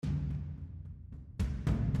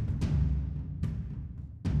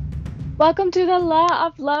Welcome to the Law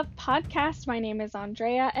of Love podcast. My name is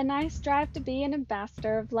Andrea, and I strive to be an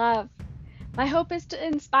ambassador of love. My hope is to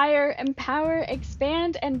inspire, empower,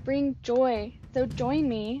 expand, and bring joy. So join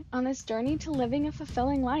me on this journey to living a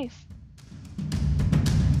fulfilling life.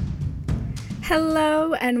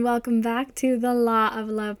 Hello, and welcome back to the Law of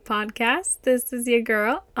Love podcast. This is your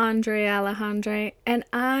girl, Andrea Alejandre, and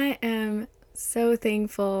I am so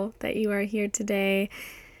thankful that you are here today.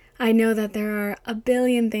 I know that there are a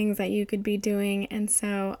billion things that you could be doing, and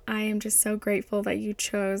so I am just so grateful that you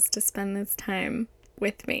chose to spend this time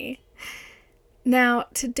with me. Now,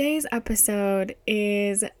 today's episode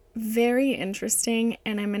is very interesting,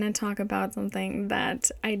 and I'm going to talk about something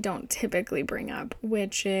that I don't typically bring up,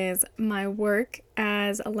 which is my work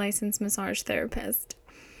as a licensed massage therapist.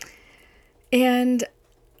 And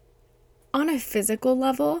on a physical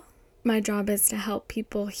level, my job is to help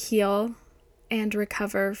people heal and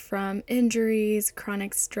recover from injuries,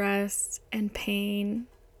 chronic stress, and pain,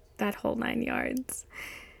 that whole 9 yards.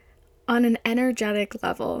 On an energetic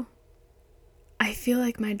level, I feel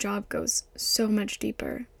like my job goes so much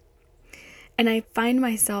deeper. And I find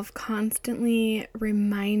myself constantly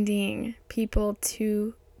reminding people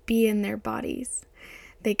to be in their bodies.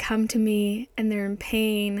 They come to me and they're in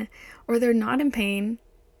pain, or they're not in pain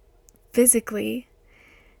physically,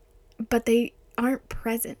 but they aren't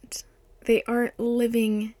present. They aren't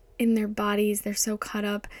living in their bodies. They're so caught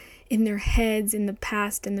up in their heads, in the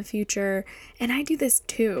past, in the future. And I do this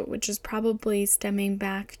too, which is probably stemming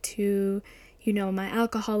back to, my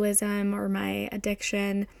alcoholism or my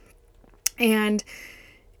addiction and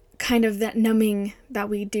kind of that numbing that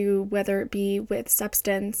we do, whether it be with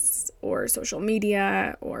substance or social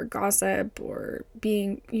media or gossip or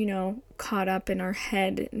being, caught up in our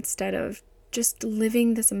head instead of just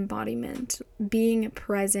living this embodiment, being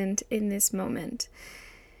present in this moment.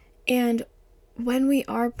 And when we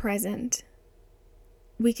are present,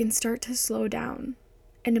 we can start to slow down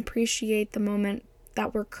and appreciate the moment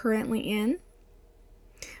that we're currently in,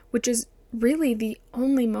 which is really the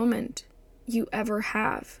only moment you ever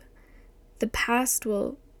have. The past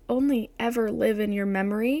will only ever live in your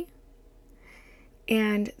memory,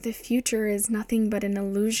 and the future is nothing but an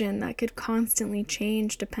illusion that could constantly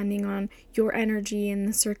change depending on your energy and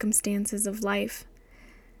the circumstances of life.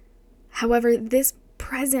 However, this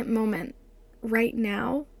present moment, right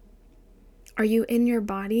now, are you in your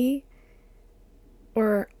body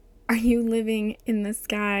or are you living in the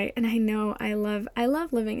sky? And I know I love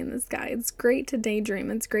living in the sky. It's great to daydream.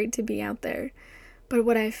 It's great to be out there. But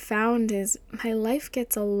what I've found is my life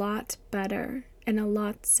gets a lot better and a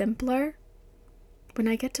lot simpler when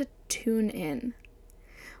I get to tune in,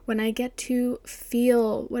 when I get to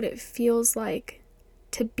feel what it feels like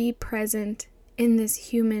to be present in this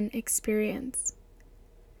human experience,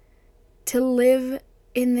 to live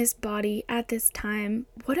in this body at this time.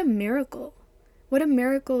 What a miracle. What a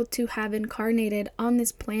miracle to have incarnated on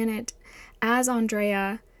this planet as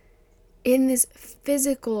Andrea in this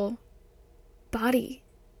physical body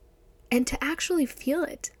and to actually feel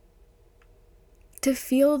it, to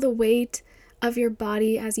feel the weight of your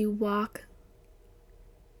body as you walk,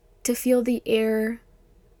 to feel the air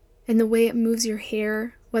and the way it moves your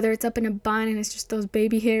hair, whether it's up in a bun and it's just those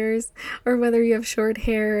baby hairs, or whether you have short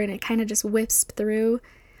hair and it kind of just whips through.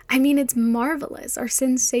 I mean, it's marvelous. Our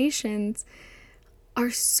sensations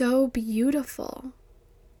are so beautiful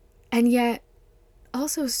and yet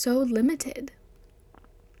also so limited.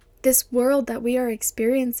 This world that we are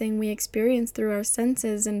experiencing, we experience through our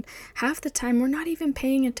senses, and half the time we're not even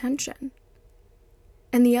paying attention.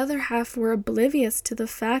 And the other half, we're oblivious to the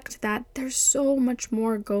fact that there's so much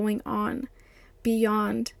more going on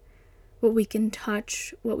beyond what we can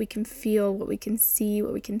touch, what we can feel, what we can see,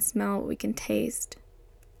 what we can smell, what we can taste.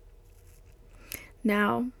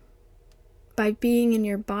 Now, by being in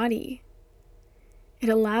your body, it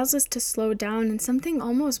allows us to slow down, and something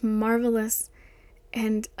almost marvelous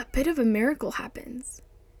and a bit of a miracle happens.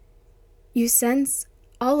 You sense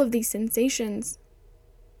all of these sensations,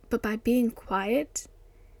 but by being quiet,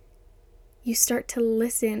 you start to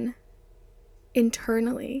listen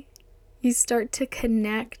internally. You start to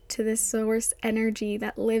connect to the source energy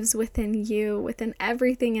that lives within you, within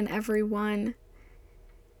everything and everyone.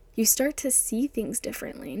 You start to see things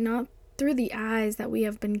differently, not through the eyes that we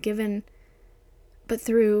have been given, but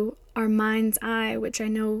through our mind's eye, which I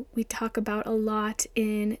know we talk about a lot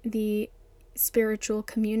in the spiritual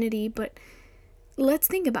community. But let's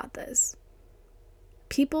think about this.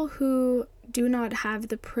 People who do not have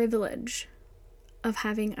the privilege of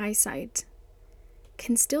having eyesight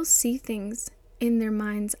can still see things in their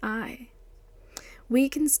mind's eye. We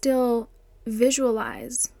can still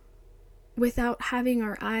visualize without having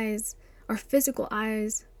our eyes our physical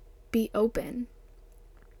eyes be open.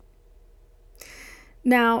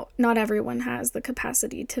 Now, not everyone has the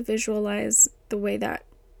capacity to visualize the way that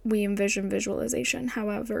we envision visualization.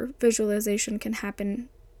 However, visualization can happen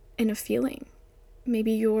in a feeling.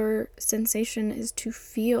 Maybe your sensation is to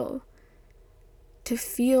feel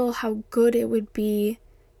how good it would be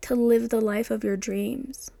to live the life of your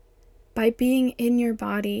dreams. By being in your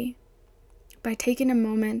body, by taking a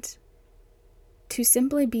moment to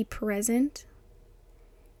simply be present,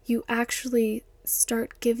 you actually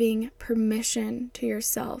start giving permission to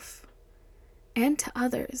yourself and to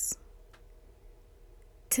others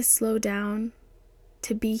to slow down,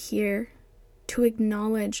 to be here, to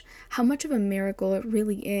acknowledge how much of a miracle it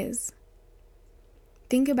really is.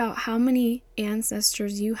 Think about how many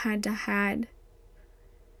ancestors you had to had,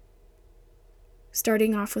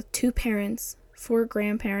 starting off with 2 parents, 4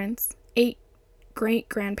 grandparents, 8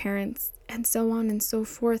 great-grandparents, and so on and so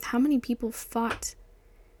forth. How many people fought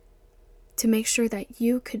to make sure that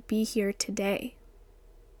you could be here today?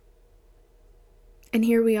 And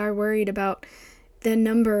here we are worried about the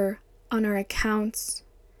number on our accounts,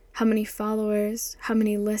 how many followers, how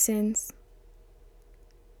many listens.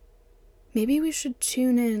 Maybe we should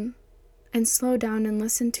tune in and slow down and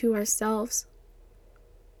listen to ourselves.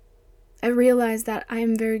 I realize that I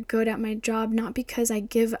am very good at my job, not because I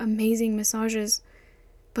give amazing massages,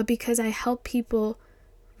 but because I help people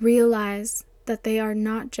realize that they are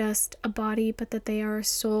not just a body, but that they are a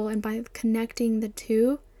soul. And by connecting the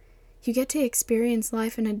two, you get to experience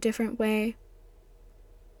life in a different way.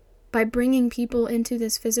 By bringing people into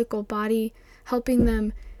this physical body, helping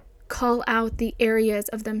them call out the areas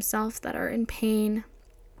of themselves that are in pain,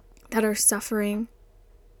 that are suffering.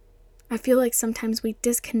 I feel like sometimes we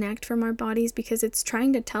disconnect from our bodies because it's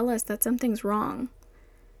trying to tell us that something's wrong,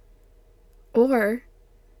 or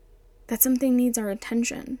that something needs our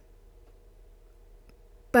attention.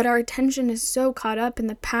 But our attention is so caught up in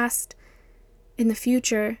the past, in the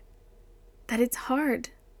future, that it's hard.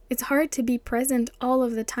 It's hard to be present all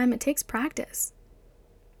of the time. It takes practice.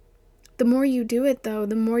 The more you do it, though,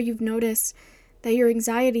 the more you've noticed that your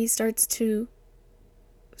anxiety starts to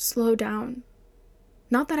slow down.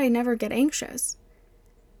 Not that I never get anxious,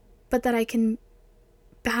 but that I can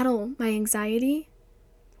battle my anxiety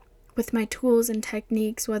with my tools and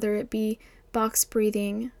techniques, whether it be box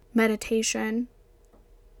breathing, meditation,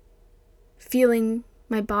 feeling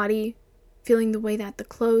my body, feeling the way that the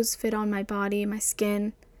clothes fit on my body, my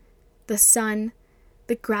skin, the sun,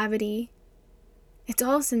 the gravity. It's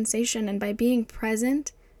all sensation, and by being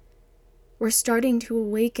present, we're starting to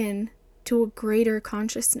awaken to a greater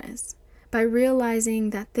consciousness. By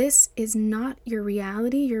realizing that this is not your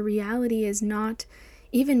reality is not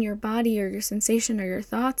even your body or your sensation or your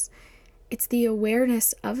thoughts, it's the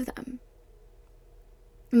awareness of them.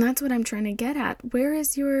 And that's what I'm trying to get at. Where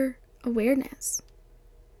is your awareness?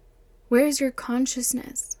 Where is your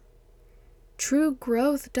consciousness? True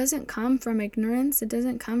growth doesn't come from ignorance. It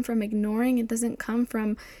doesn't come from ignoring. It doesn't come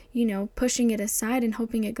from, pushing it aside and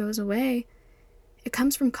hoping it goes away. It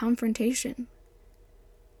comes from confrontation.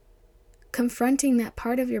 Confronting that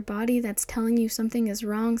part of your body that's telling you something is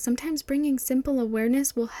wrong. Sometimes bringing simple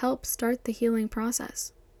awareness will help start the healing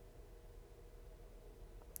process.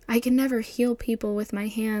 I can never heal people with my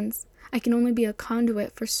hands. I can only be a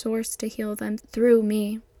conduit for Source to heal them through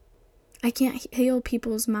me. I can't heal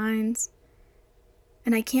people's minds.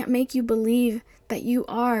 And I can't make you believe that you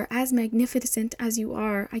are as magnificent as you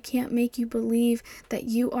are. I can't make you believe that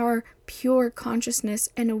you are pure consciousness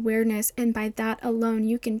and awareness, and by that alone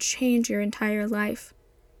you can change your entire life.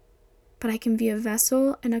 But I can be a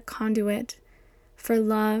vessel and a conduit for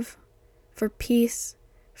love, for peace,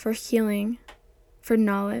 for healing, for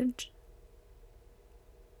knowledge.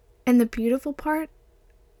 And the beautiful part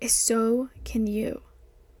is so can you.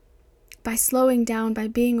 By slowing down, by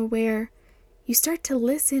being aware, you start to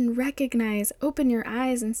listen, recognize, open your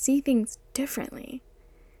eyes, and see things differently.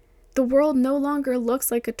 The world no longer looks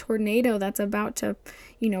like a tornado that's about to,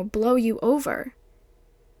 blow you over.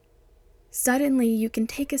 Suddenly, you can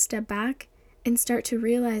take a step back and start to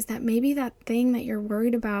realize that maybe that thing that you're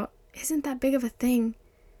worried about isn't that big of a thing.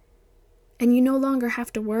 And you no longer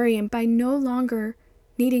have to worry. And by no longer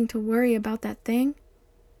needing to worry about that thing,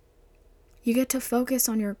 you get to focus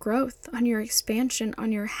on your growth, on your expansion,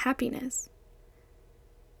 on your happiness.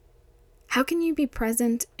 How can you be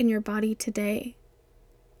present in your body today?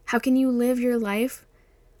 How can you live your life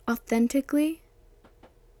authentically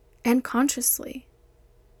and consciously?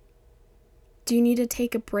 Do you need to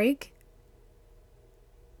take a break?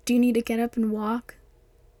 Do you need to get up and walk?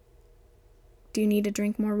 Do you need to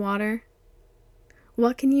drink more water?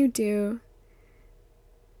 What can you do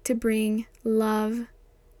to bring love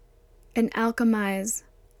and alchemize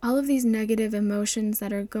all of these negative emotions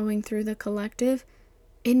that are going through the collective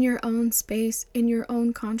in your own space, in your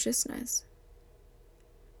own consciousness.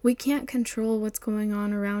 We can't control what's going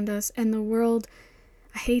on around us, and the world,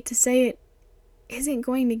 I hate to say it, isn't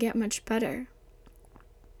going to get much better.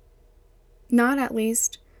 Not at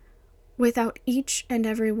least without each and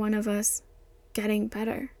every one of us getting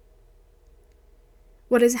better.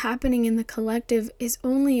 What is happening in the collective is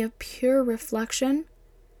only a pure reflection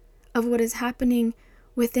of what is happening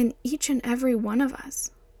within each and every one of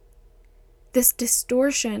us. This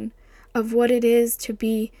distortion of what it is to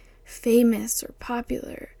be famous or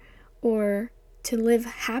popular or to live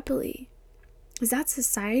happily. Is that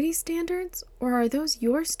society standards, or are those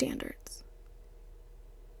your standards?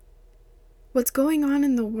 What's going on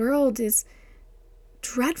in the world is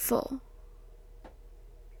dreadful,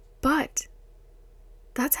 but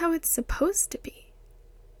that's how it's supposed to be.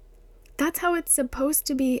 That's how it's supposed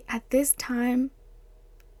to be at this time,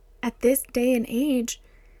 at this day and age,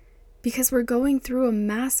 because we're going through a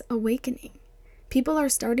mass awakening. People are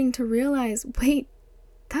starting to realize, wait,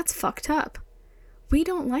 that's fucked up. We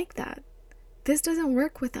don't like that. This doesn't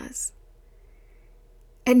work with us.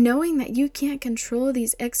 And knowing that you can't control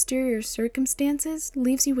these exterior circumstances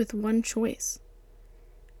leaves you with one choice: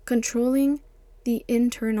 controlling the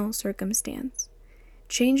internal circumstance,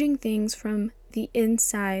 changing things from the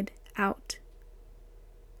inside out.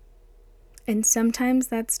 And sometimes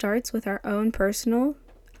that starts with our own personal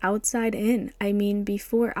outside in. I mean,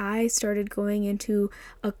 before I started going into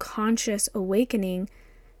a conscious awakening,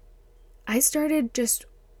 I started just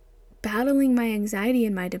battling my anxiety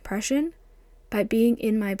and my depression by being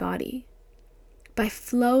in my body, by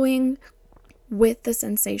flowing with the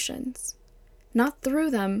sensations, not through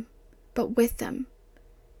them, but with them.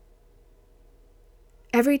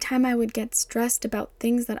 Every time I would get stressed about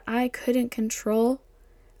things that I couldn't control,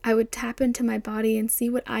 I would tap into my body and see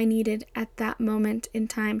what I needed at that moment in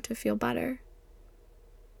time to feel better.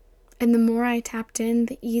 And the more I tapped in,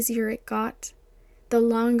 the easier it got. The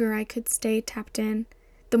longer I could stay tapped in,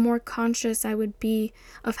 the more conscious I would be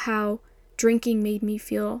of how drinking made me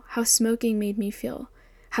feel, how smoking made me feel,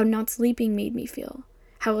 how not sleeping made me feel,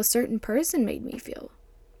 how a certain person made me feel.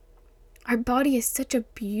 Our body is such a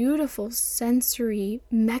beautiful sensory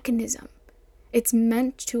mechanism. It's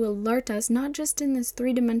meant to alert us, not just in this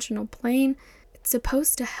three-dimensional plane. It's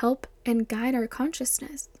supposed to help and guide our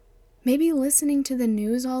consciousness. Maybe listening to the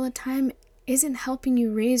news all the time isn't helping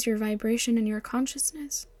you raise your vibration and your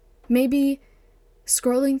consciousness. Maybe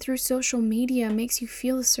scrolling through social media makes you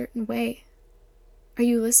feel a certain way. Are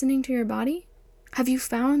you listening to your body? Have you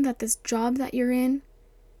found that this job that you're in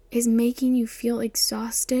is making you feel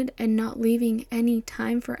exhausted and not leaving any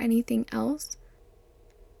time for anything else?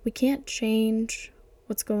 We can't change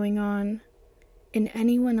what's going on in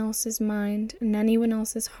anyone else's mind, in anyone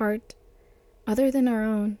else's heart, other than our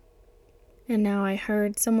own. And now I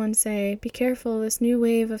heard someone say, be careful, this new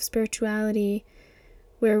wave of spirituality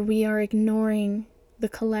where we are ignoring the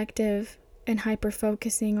collective and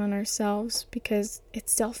hyper-focusing on ourselves because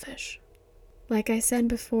it's selfish. Like I said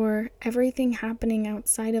before, everything happening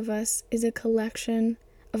outside of us is a collection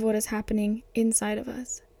of what is happening inside of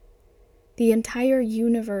us. The entire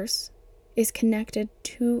universe is connected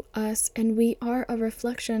to us, and we are a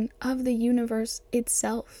reflection of the universe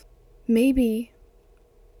itself. Maybe,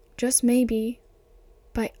 just maybe,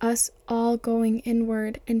 by us all going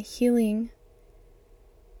inward and healing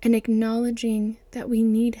and acknowledging that we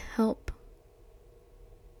need help,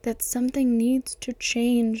 that something needs to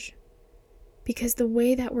change because the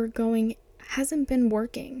way that we're going hasn't been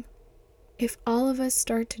working. If all of us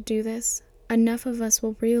start to do this, enough of us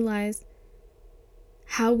will realize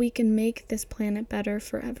how we can make this planet better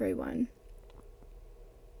for everyone.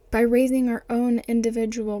 By raising our own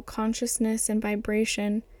individual consciousness and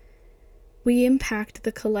vibration, we impact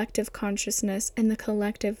the collective consciousness and the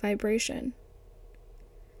collective vibration.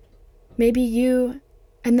 Maybe you,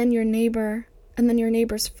 and then your neighbor, and then your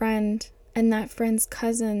neighbor's friend, and that friend's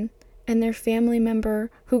cousin, and their family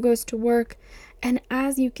member who goes to work, and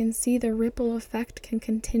as you can see, the ripple effect can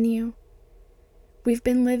continue. We've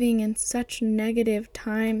been living in such negative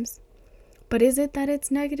times, but is it that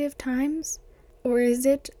it's negative times? Or is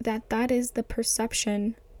it that that is the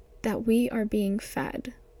perception that we are being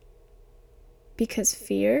fed? Because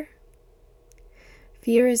fear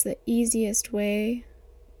is the easiest way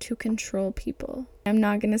to control people. I'm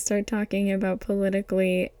not going to start talking about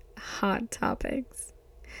politically hot topics.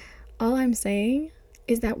 All I'm saying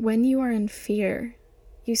is that when you are in fear,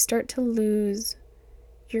 you start to lose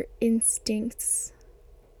your instincts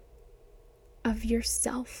of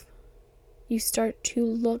yourself. you start to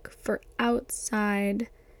look for outside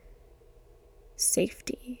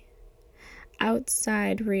safety,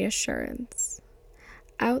 outside reassurance,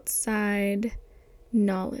 outside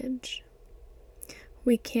knowledge.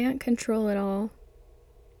 We can't control it all,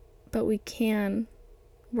 but we can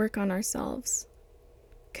work on ourselves,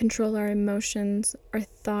 control our emotions, our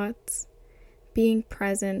thoughts, being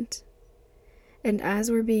present. And as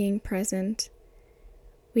we're being present,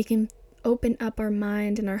 we can open up our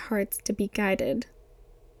mind and our hearts to be guided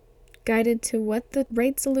to what the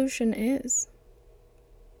right solution is.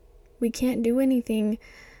 We can't do anything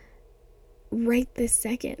right this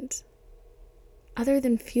second other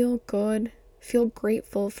than feel good, feel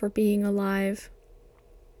grateful for being alive.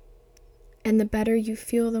 And the better you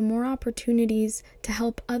feel, the more opportunities to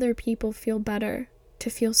help other people feel better, to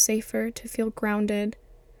feel safer, to feel grounded,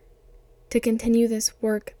 to continue this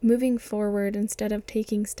work moving forward instead of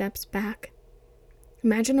taking steps back.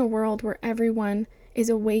 Imagine a world where everyone is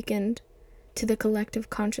awakened to the collective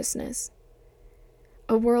consciousness.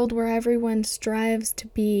 A world where everyone strives to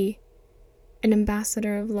be an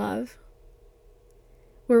ambassador of love.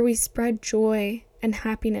 Where we spread joy and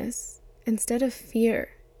happiness instead of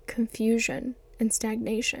fear, confusion, and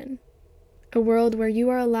stagnation. A world where you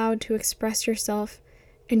are allowed to express yourself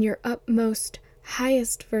in your utmost,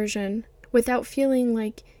 highest version without feeling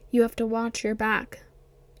like you have to watch your back.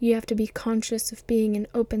 You have to be conscious of being in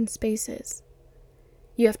open spaces.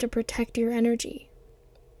 You have to protect your energy.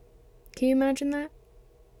 Can you imagine that?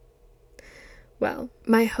 Well,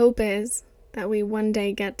 my hope is that we one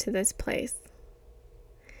day get to this place.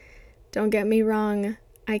 Don't get me wrong,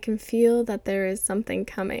 I can feel that there is something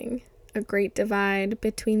coming, a great divide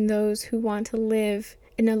between those who want to live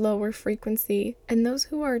in a lower frequency and those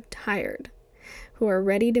who are tired, who are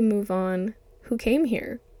ready to move on, who came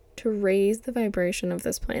here to raise the vibration of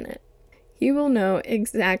this planet. You will know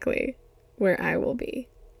exactly where I will be.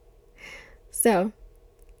 So,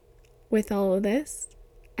 with all of this,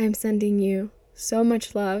 I'm sending you so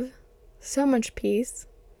much love, so much peace.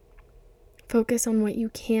 Focus on what you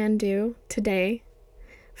can do today.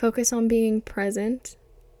 Focus on being present.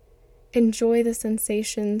 Enjoy the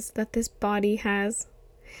sensations that this body has.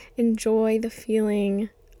 Enjoy the feeling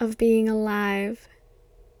of being alive.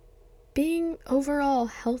 Being overall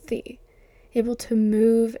healthy. Able to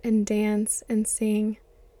move and dance and sing.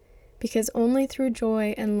 Because only through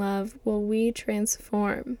joy and love will we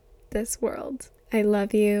transform this world. I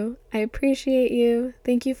love you. I appreciate you.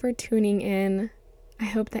 Thank you for tuning in. I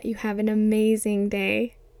hope that you have an amazing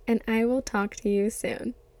day, and I will talk to you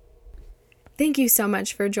soon. Thank you so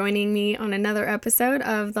much for joining me on another episode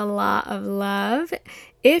of The Law of Love.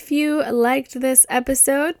 If you liked this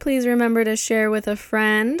episode, please remember to share with a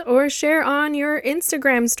friend or share on your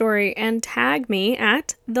Instagram story and tag me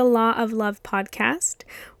at The Law of Love Podcast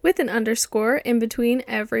with an underscore in between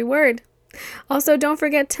every word. Also, don't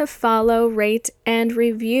forget to follow, rate, and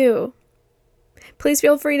review. Please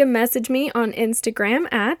feel free to message me on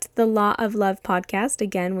Instagram at The Law of Love Podcast,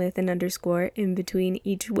 again with an underscore in between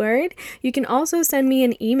each word. You can also send me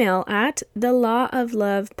an email at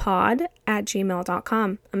thelawoflovepod@gmail.com.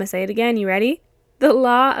 I'm going to say it again. You ready?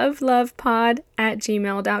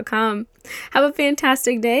 thelawoflovepod@gmail.com. Have a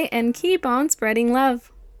fantastic day and keep on spreading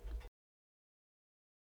love.